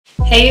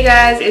Hey you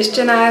guys, it's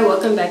Janai.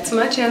 Welcome back to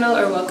my channel,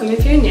 or welcome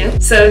if you're new.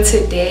 So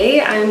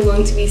today I'm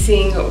going to be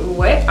seeing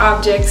what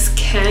objects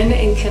can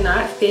and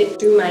cannot fit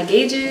through my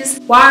gauges.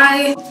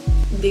 Why?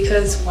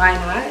 Because why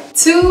not?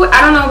 Two,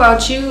 I don't know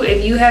about you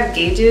if you have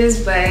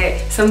gauges, but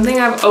something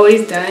I've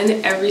always done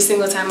every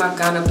single time I've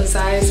gone up a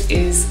size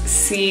is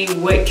see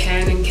what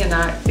can and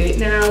cannot fit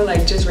now.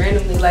 Like just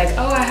randomly, like,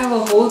 oh, I have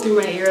a hole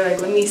through my ear,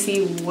 like let me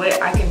see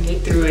what I can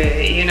fit through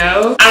it, you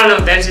know? I don't know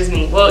if that's just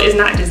me. Well, it's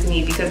not just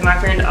me because my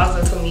friend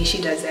also told me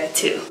she does that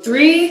too.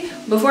 Three,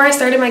 before I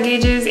started my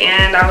gauges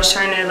and I was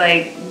trying to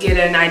like get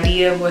an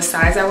idea of what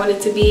size I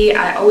wanted to be,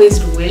 I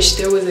always wished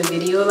there was a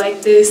video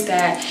like this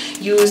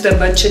that used a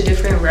bunch of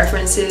different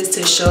references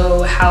to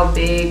show how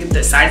big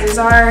the sizes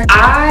are.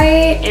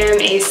 I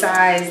am a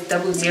size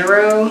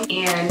 00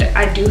 and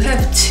I do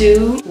have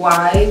two.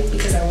 Why?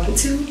 Because I want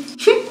to.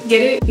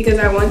 Get it? Because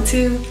I want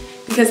to.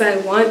 Because I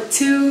want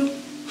to.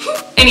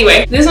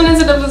 Anyway, this one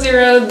is a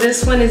 00,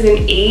 this one is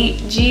an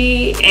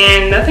 8G,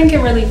 and nothing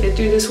can really fit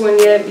through this one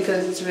yet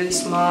because it's really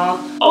small.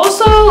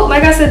 Also,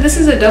 like I said, this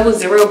is a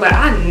 00, but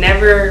I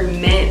never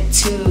meant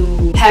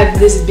to have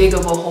this big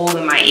of a hole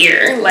in my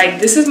ear. Like,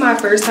 this is my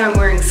first time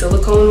wearing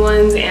silicone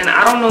ones, and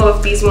I don't know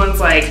if these ones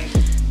like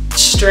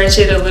stretch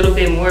it a little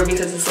bit more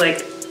because it's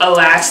like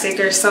elastic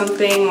or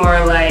something,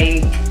 or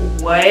like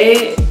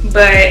what.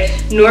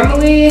 But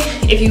normally,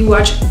 if you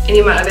watch any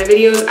of my other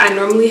videos, I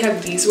normally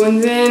have these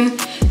ones in,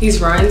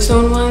 these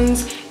rhinestone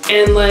ones,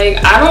 and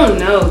like, I don't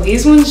know,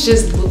 these ones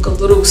just look a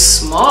little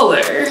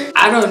smaller.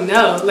 I don't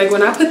know, like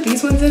when I put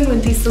these ones in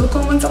with these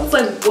silicone ones, I was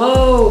like,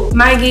 whoa,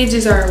 my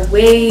gauges are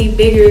way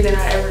bigger than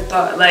I ever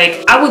thought.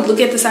 Like, I would look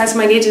at the size of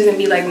my gauges and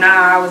be like, nah,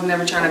 I was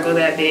never trying to go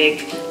that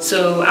big.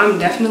 So I'm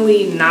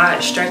definitely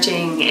not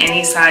stretching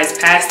any size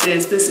past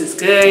this. This is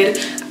good.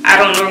 I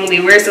don't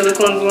normally wear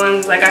silicone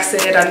ones. Like I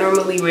said, I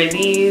normally wear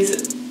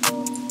these.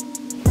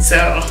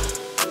 So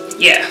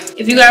yeah,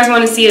 if you guys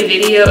want to see a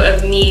video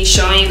of me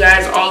showing you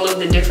guys all of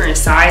the different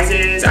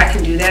sizes, I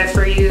can do that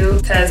for you,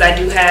 because I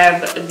do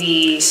have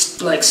the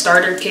like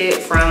starter kit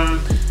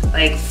from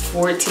like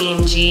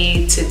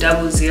 14G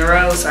to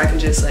 00, so I can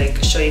just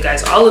like show you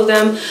guys all of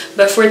them.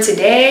 But for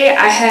today,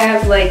 I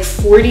have like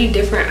 40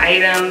 different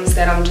items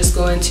that I'm just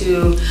going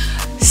to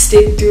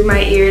stick through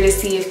my ear to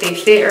see if they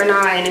fit or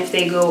not, and if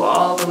they go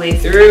all the way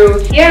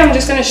through. Yeah, I'm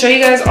just gonna show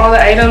you guys all the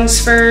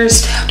items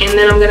first, and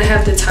then I'm gonna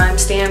have the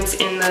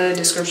timestamps in the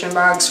description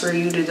box for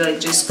you to like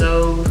just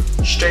go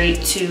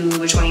straight to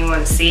which one you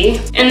want to see.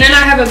 And then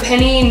I have a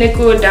penny,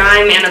 nickel,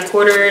 dime, and a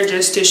quarter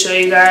just to show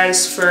you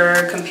guys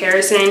for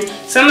comparison.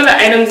 Some of the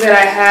items that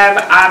I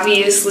have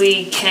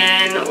obviously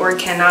can or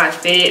cannot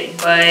fit,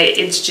 but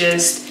it's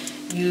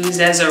just used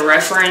as a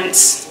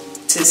reference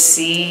to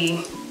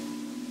see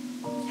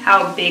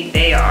how big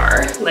they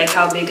are, like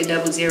how big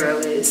a 00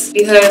 is.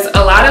 Because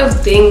a lot of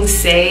things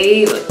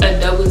say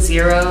a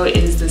 00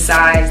 is the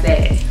size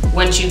that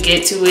once you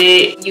get to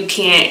it, you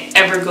can't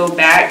ever go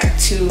back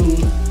to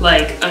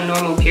like a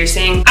normal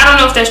piercing. I don't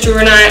know if that's true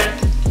or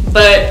not,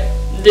 but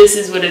this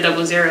is what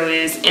a 00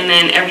 is. And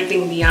then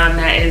everything beyond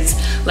that is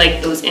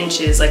like those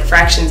inches, like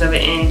fractions of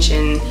an inch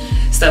and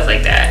stuff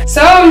like that.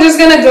 So I'm just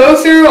gonna go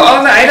through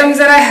all the items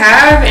that I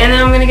have, and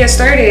then I'm gonna get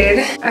started.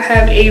 I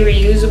have a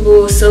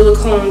reusable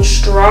silicone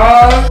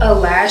straw, a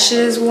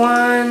lashes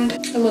wand,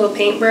 a little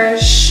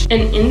paintbrush,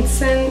 an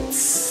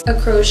incense,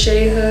 a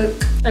crochet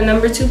hook, a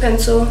number 2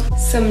 pencil,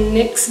 some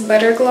NYX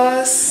Butter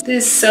Gloss,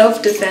 this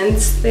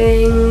self-defense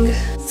thing,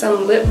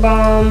 some lip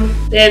balm,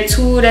 that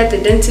tool that the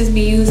dentists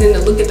be using to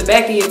look at the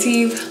back of your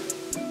teeth,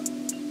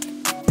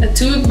 a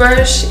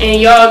toothbrush,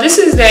 and y'all, this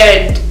is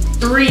that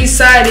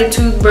 3-sided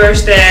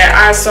toothbrush that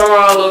I saw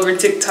all over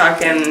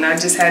TikTok and I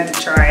just had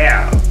to try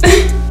out.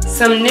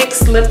 Some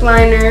NYX lip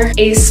liner,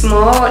 a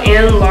small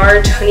and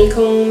large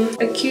honeycomb,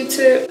 a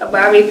Q-tip, a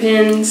bobby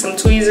pin, some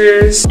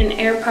tweezers, an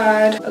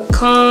AirPod, a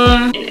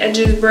comb, an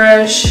edges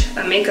brush,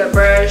 a makeup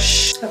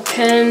brush, a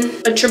pen,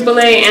 a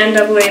AAA and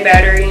AA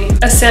battery,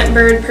 a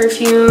Scentbird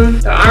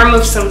perfume, the arm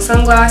of some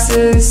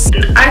sunglasses,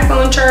 an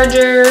iPhone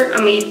charger.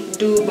 I mean,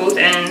 do both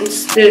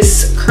ends.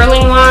 This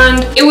curling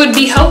wand. It would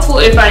be helpful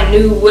if I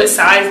knew what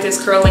size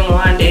this curling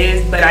wand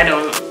is, but I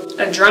don't.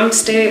 A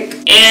drumstick,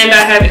 and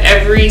I have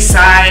every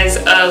size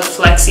of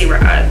Flexi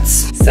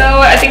Rods. So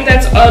I think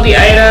that's all the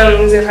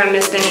items. If I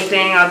missed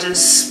anything, I'll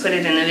just put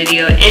it in the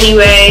video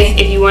anyway.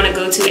 If you want to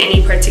go to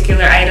any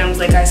particular items,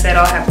 like I said,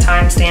 I'll have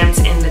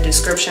timestamps in the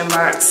description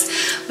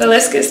box. But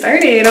let's get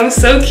started. I'm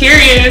so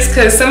curious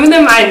because some of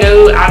them I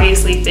know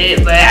obviously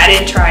fit, but I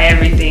didn't try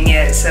everything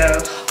yet. So,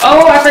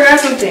 oh, I forgot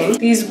something.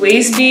 These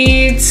waist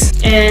beads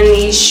and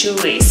these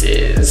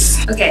shoelaces.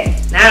 Okay,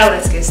 now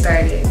let's get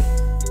started.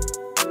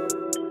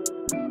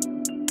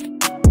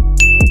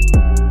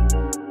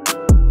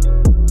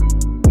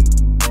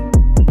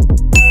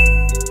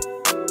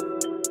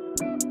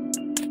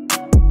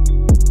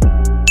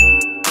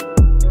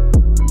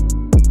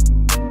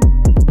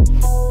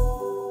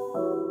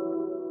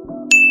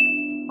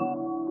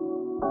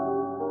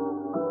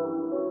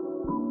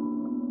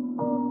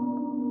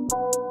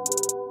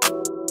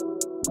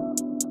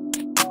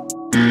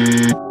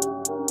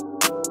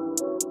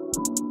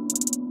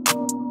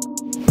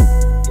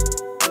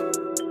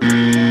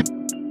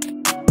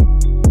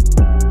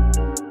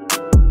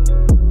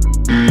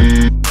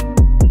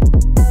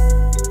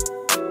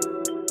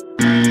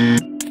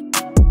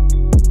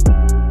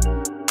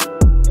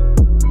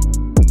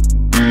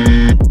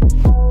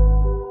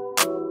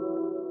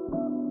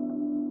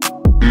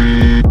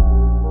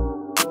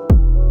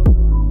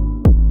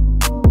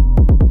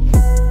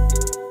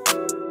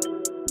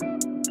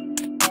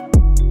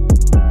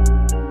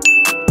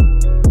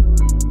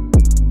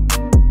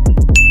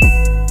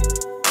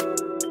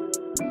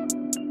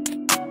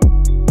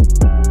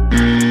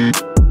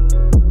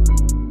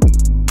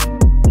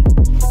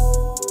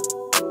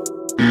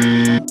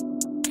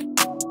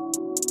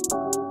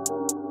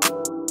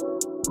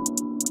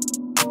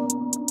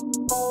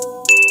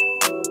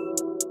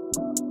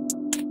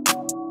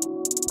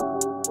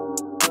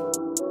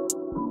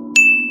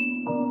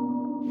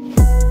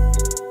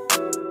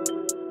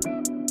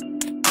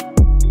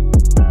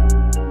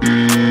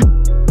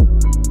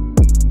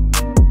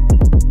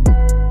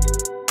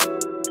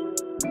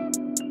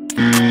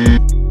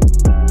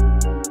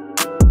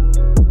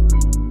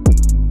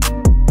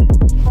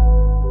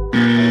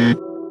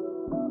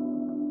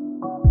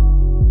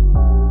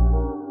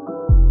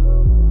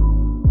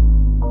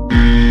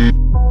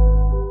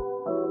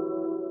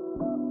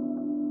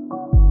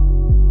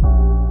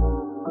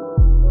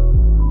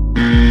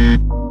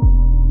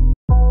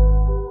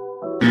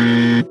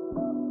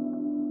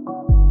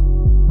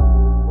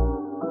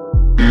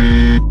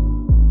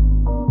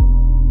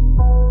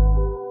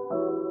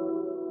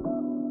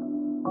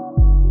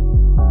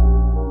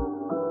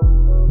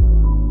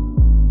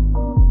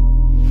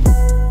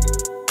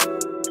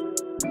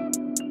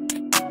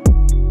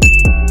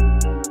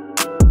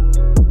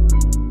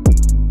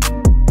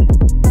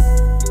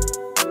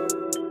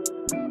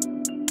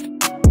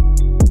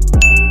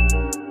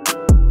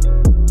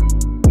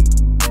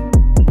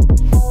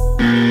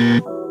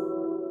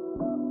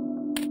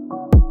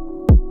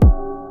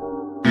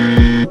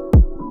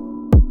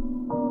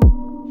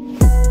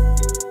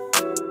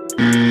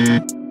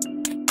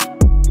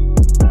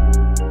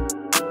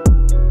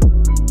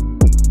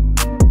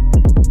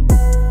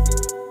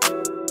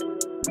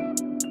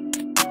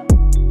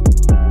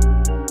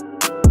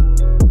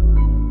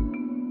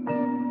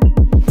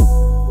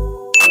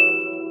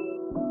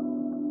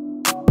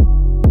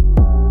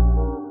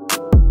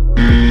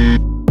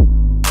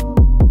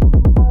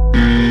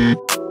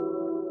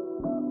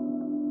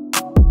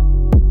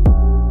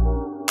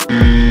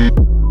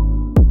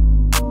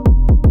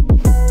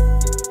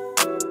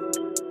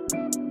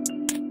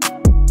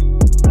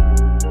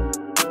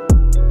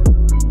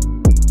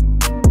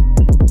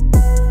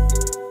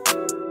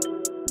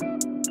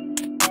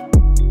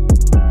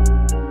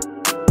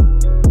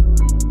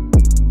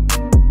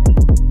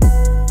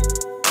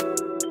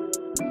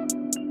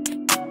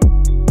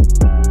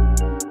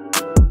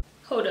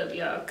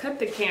 Cut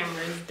the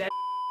cameras down.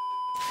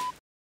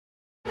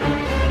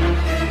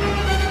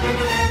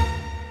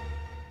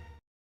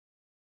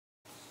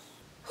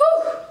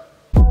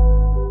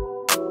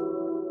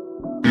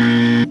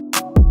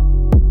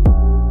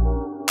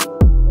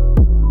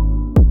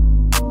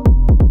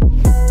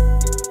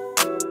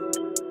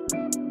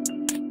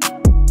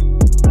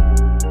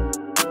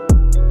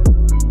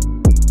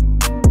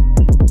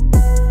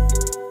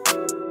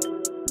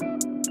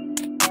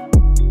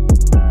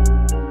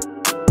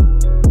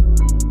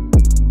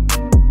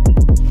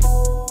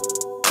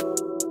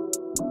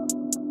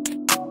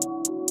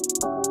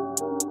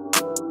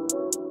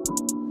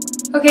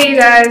 Okay, you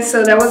guys,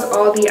 so that was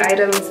all the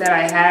items that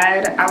I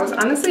had. I was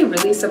honestly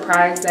really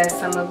surprised that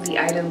some of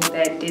the items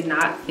that did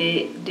not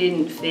fit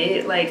didn't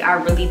fit. Like, I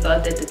really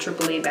thought that the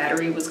AAA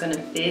battery was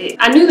gonna fit.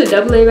 I knew the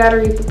AA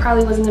battery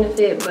probably wasn't gonna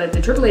fit, but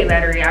the AAA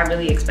battery I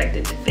really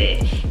expected to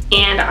fit.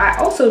 And I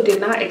also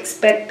did not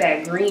expect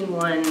that green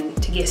one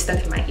to get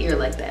stuck in my ear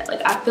like that.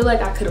 Like, I feel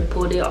like I could have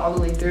pulled it all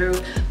the way through,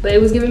 but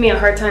it was giving me a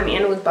hard time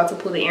and it was about to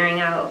pull the earring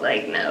out.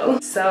 Like, no.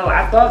 So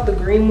I thought the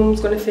green one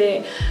was gonna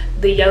fit,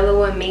 the yellow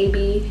one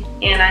maybe,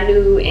 and I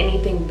knew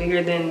anything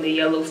bigger than the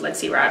yellow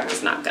Flexi Rod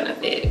was not gonna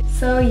fit.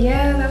 So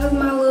yeah, that was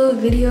my little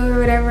video or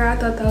whatever. I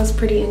thought that was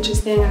pretty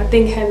interesting. I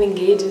think having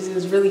gauges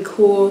is really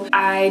cool.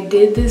 I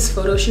did this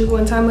photo shoot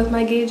one time with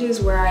my gauges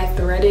where I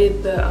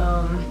threaded the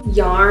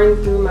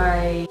yarn through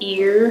my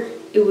ear.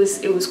 It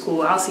was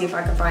cool. I'll see if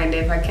I can find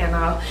it. If I can,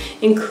 I'll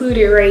include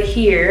it right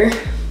here.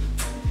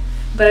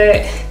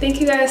 But thank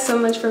you guys so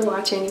much for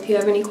watching. If you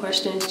have any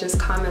questions, just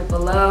comment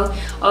below.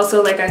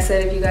 Also, like I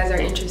said, if you guys are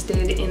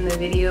interested in the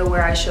video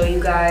where I show you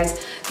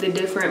guys the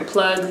different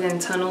plugs and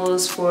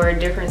tunnels for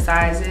different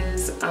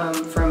sizes,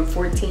 from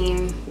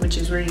 14, which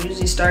is where you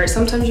usually start.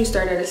 Sometimes you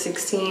start at a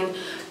 16,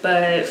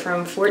 but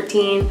from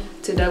 14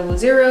 to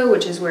 00,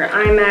 which is where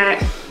I'm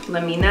at,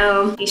 let me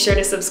know. Be sure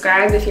to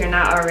subscribe if you're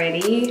not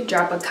already.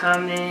 Drop a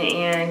comment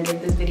and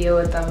give this video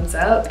a thumbs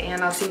up,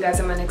 and I'll see you guys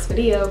in my next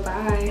video.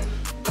 Bye.